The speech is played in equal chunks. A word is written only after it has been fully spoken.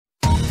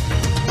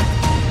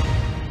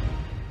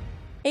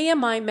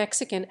AMI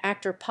Mexican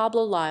actor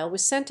Pablo Lyle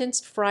was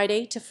sentenced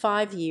Friday to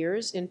 5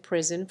 years in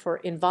prison for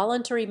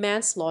involuntary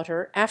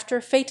manslaughter after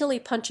fatally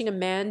punching a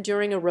man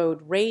during a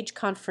road rage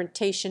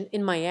confrontation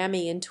in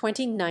Miami in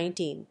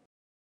 2019.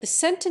 The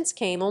sentence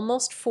came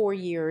almost 4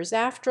 years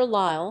after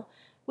Lyle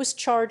was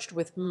charged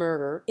with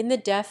murder in the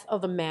death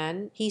of a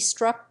man he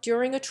struck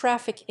during a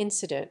traffic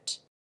incident.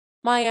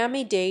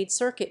 Miami-Dade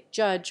Circuit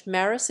Judge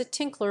Marisa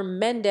Tinkler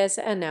Mendez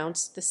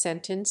announced the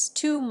sentence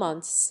 2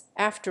 months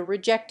after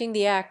rejecting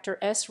the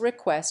actor's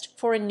request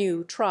for a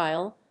new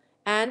trial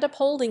and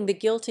upholding the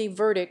guilty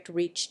verdict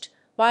reached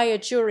by a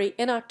jury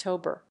in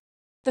October.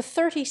 The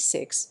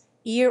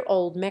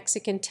 36-year-old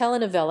Mexican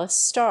telenovela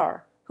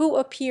star, who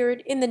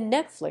appeared in the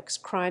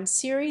Netflix crime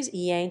series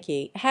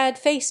Yankee, had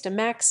faced a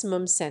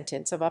maximum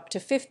sentence of up to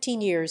 15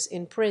 years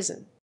in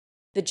prison.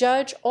 The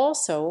judge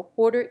also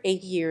ordered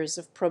 8 years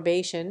of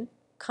probation,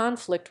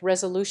 conflict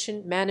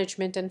resolution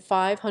management, and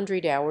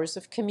 500 hours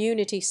of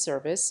community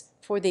service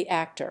for the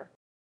actor.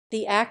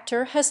 The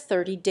actor has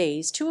 30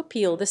 days to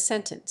appeal the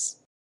sentence.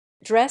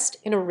 Dressed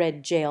in a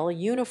red jail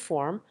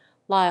uniform,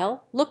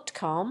 Lyle looked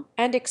calm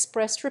and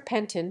expressed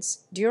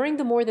repentance during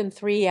the more than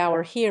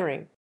 3-hour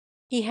hearing.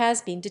 He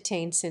has been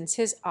detained since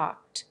his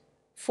Act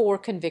 4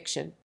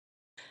 conviction.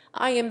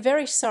 "I am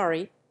very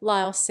sorry,"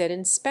 Lyle said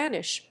in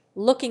Spanish,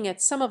 looking at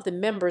some of the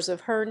members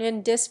of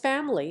Hernández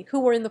family who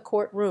were in the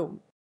courtroom.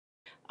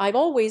 "I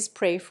always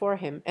pray for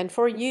him and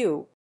for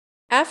you."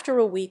 After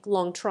a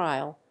week-long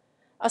trial,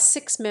 a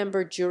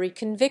 6-member jury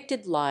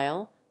convicted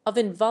Lyle of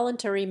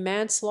involuntary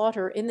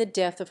manslaughter in the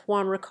death of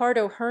Juan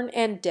Ricardo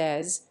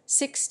Hernández,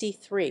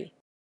 63.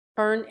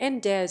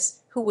 Hernández,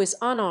 who was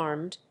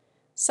unarmed,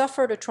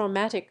 suffered a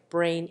traumatic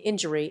brain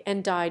injury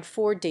and died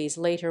 4 days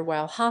later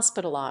while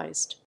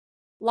hospitalized.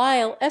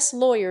 Lyle's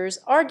lawyers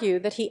argue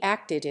that he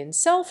acted in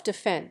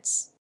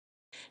self-defense.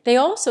 They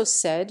also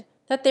said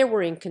that there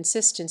were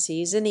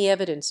inconsistencies in the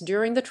evidence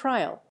during the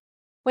trial.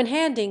 When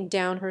handing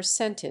down her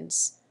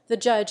sentence, the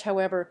judge,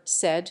 however,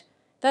 said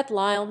that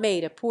Lyle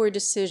made a poor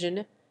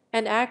decision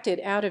and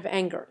acted out of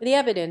anger. "The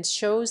evidence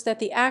shows that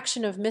the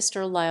action of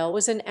Mr. Lyle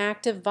was an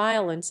act of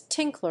violence,"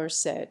 Tinkler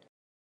said.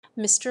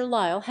 "Mr.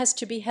 Lyle has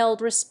to be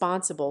held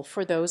responsible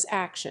for those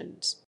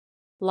actions."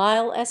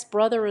 Lyle's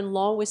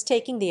brother-in-law was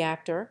taking the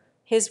actor,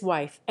 his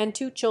wife, and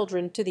 2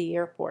 children to the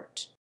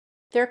airport.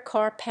 Their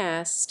car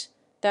passed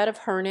that of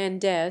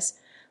Hernández,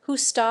 who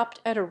stopped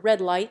at a red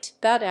light,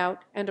 got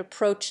out, and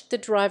approached the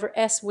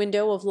driver's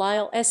window of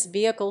Lyle's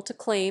vehicle to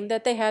claim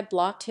that they had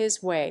blocked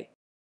his way.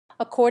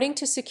 According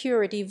to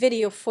security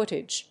video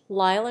footage,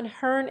 Lyle and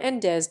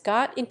Hernández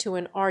got into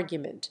an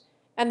argument,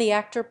 and the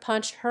actor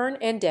punched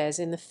Hernández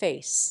in the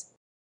face.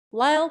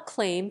 Lyle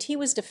claimed he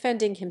was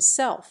defending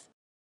himself.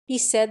 He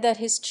said that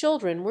his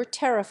children were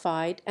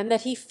terrified and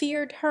that he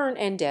feared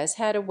Hernández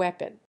had a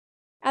weapon.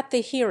 At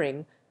the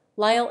hearing,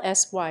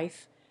 Lyle's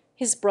wife,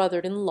 his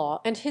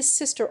brother-in-law, and his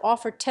sister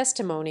offered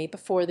testimony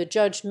before the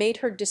judge made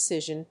her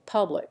decision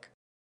public.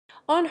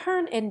 On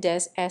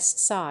Hernández's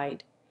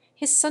side,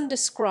 his son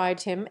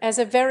described him as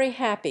a very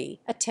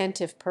happy,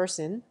 attentive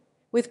person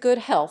with good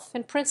health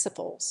and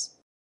principles.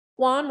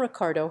 Juan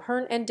Ricardo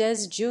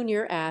Hernández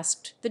Jr.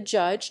 asked the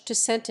judge to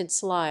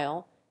sentence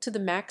Lyle to the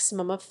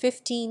maximum of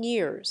 15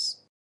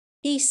 years.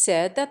 He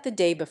said that the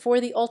day before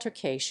the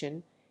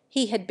altercation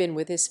he had been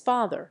with his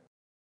father.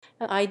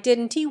 "I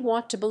didn't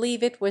want to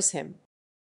believe it was him.